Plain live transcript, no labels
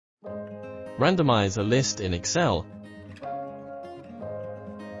Randomize a list in Excel.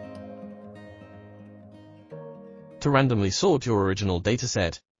 To randomly sort your original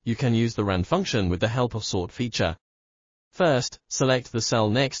dataset, you can use the rand function with the help of sort feature. First, select the cell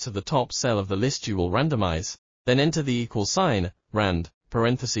next to the top cell of the list you will randomize, then enter the equal sign, rand,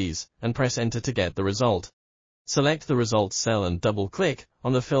 parentheses, and press enter to get the result. Select the results cell and double-click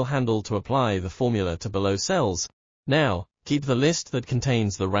on the fill handle to apply the formula to below cells. Now, keep the list that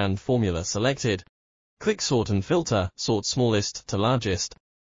contains the rand formula selected. Click Sort and Filter, sort smallest to largest.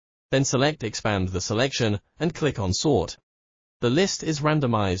 Then select Expand the selection and click on Sort. The list is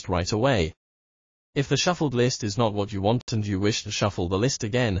randomized right away. If the shuffled list is not what you want and you wish to shuffle the list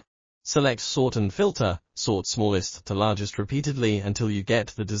again, select Sort and Filter, sort smallest to largest repeatedly until you get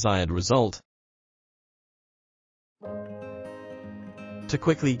the desired result. To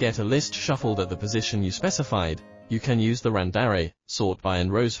quickly get a list shuffled at the position you specified, you can use the rand array, sort by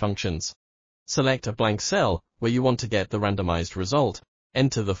and rows functions. Select a blank cell where you want to get the randomized result.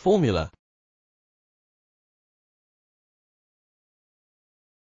 Enter the formula.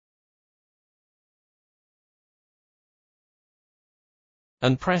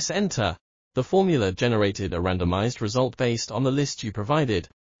 And press enter. The formula generated a randomized result based on the list you provided.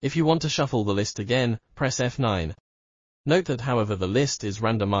 If you want to shuffle the list again, press F9. Note that however the list is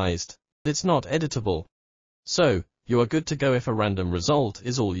randomized, it's not editable. So, you are good to go if a random result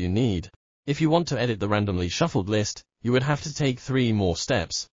is all you need. If you want to edit the randomly shuffled list, you would have to take 3 more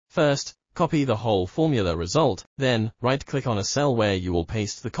steps. First, copy the whole formula result, then, right-click on a cell where you will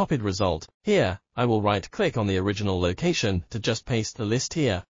paste the copied result. Here, I will right-click on the original location to just paste the list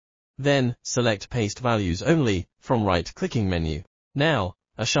here. Then, select Paste Values Only from right-clicking menu. Now,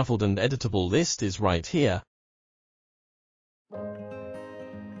 a shuffled and editable list is right here.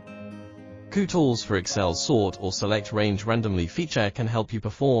 Kutools for Excel Sort or Select Range Randomly feature can help you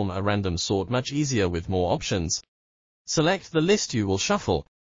perform a random sort much easier with more options. Select the list you will shuffle.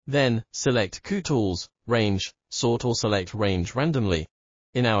 Then, select Kutools, Range, Sort or select Range Randomly.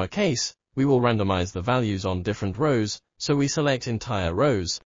 In our case, we will randomize the values on different rows, so we select entire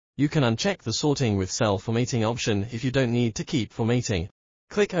rows. You can uncheck the Sorting with Cell Formatting option if you don't need to keep formatting.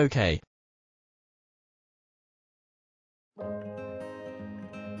 Click OK.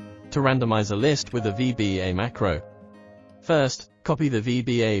 To randomize a list with a VBA macro. First, copy the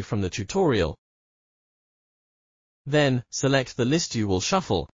VBA from the tutorial. Then, select the list you will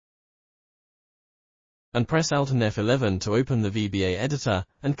shuffle. And press Alt and F11 to open the VBA editor,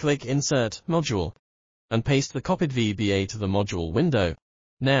 and click Insert Module. And paste the copied VBA to the module window.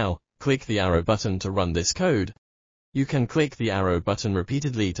 Now, click the arrow button to run this code. You can click the arrow button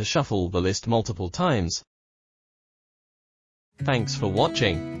repeatedly to shuffle the list multiple times. Thanks for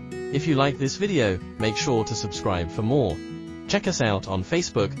watching. If you like this video, make sure to subscribe for more. Check us out on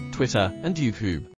Facebook, Twitter, and YouTube.